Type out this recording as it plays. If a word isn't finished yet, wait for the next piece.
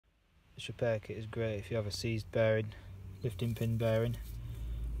this repair kit is great if you have a seized bearing, lifting pin bearing,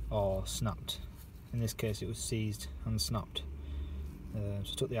 or snapped. In this case it was seized and snapped. So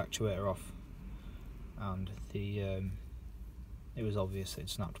I took the actuator off, and it was obvious it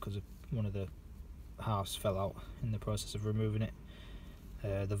snapped because one of the halves fell out in the process of removing it.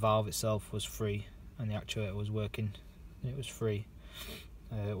 The valve itself was free and the actuator was working, it was free.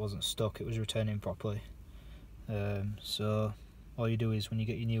 It wasn't stuck, it was returning properly. So all you do is when you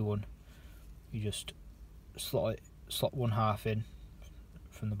get your new one, you just slot one half in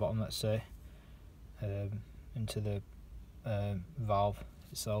from the bottom, let's say, into the valve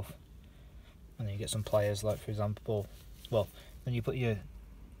itself, and then you get some pliers, like for example, well, when you put your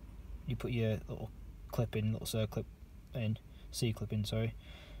little clip in, little circle clip in, C-clip in, sorry,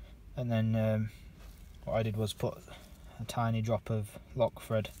 and then what I did was put a tiny drop of lock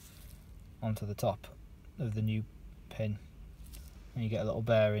thread onto the top of the new pin, and you get a little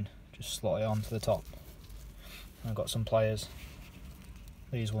bearing, just slot it onto the top. And I've got some pliers,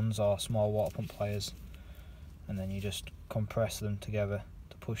 these ones are small water pump pliers, and then you just compress them together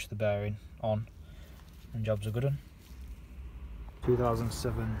to push the bearing on, and jobs are good on.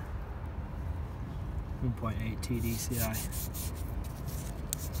 2007 1.8 TDCI.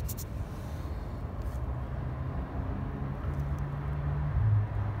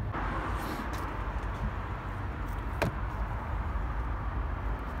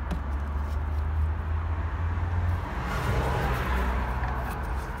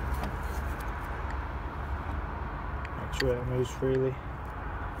 Actuator moves freely,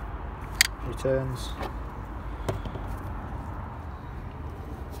 returns.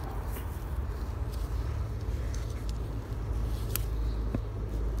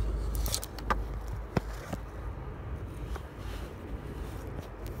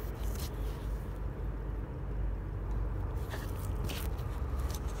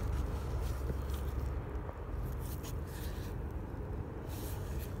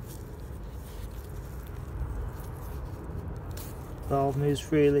 Valve moves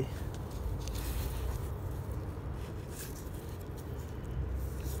freely.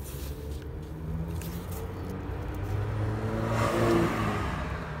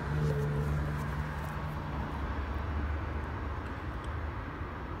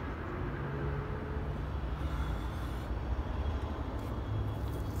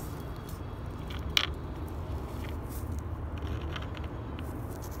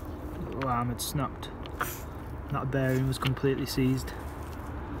 The arm had snapped. That bearing was completely seized,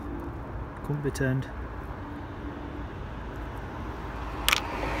 couldn't be turned.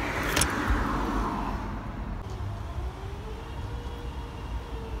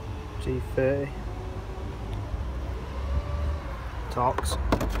 G30 Torx.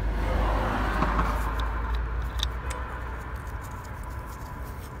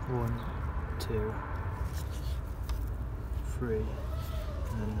 One, two, three,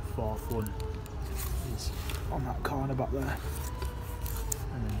 and then the fourth one is on that corner back there,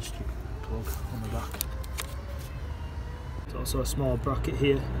 and then just your plug on the back. There's also a small bracket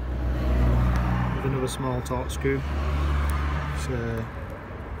here with another small Torx screw. It's a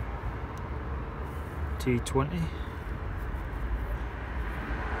T20.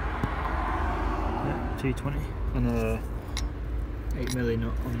 Yeah, T20, and a 8mm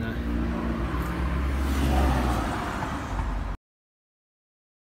nut on there.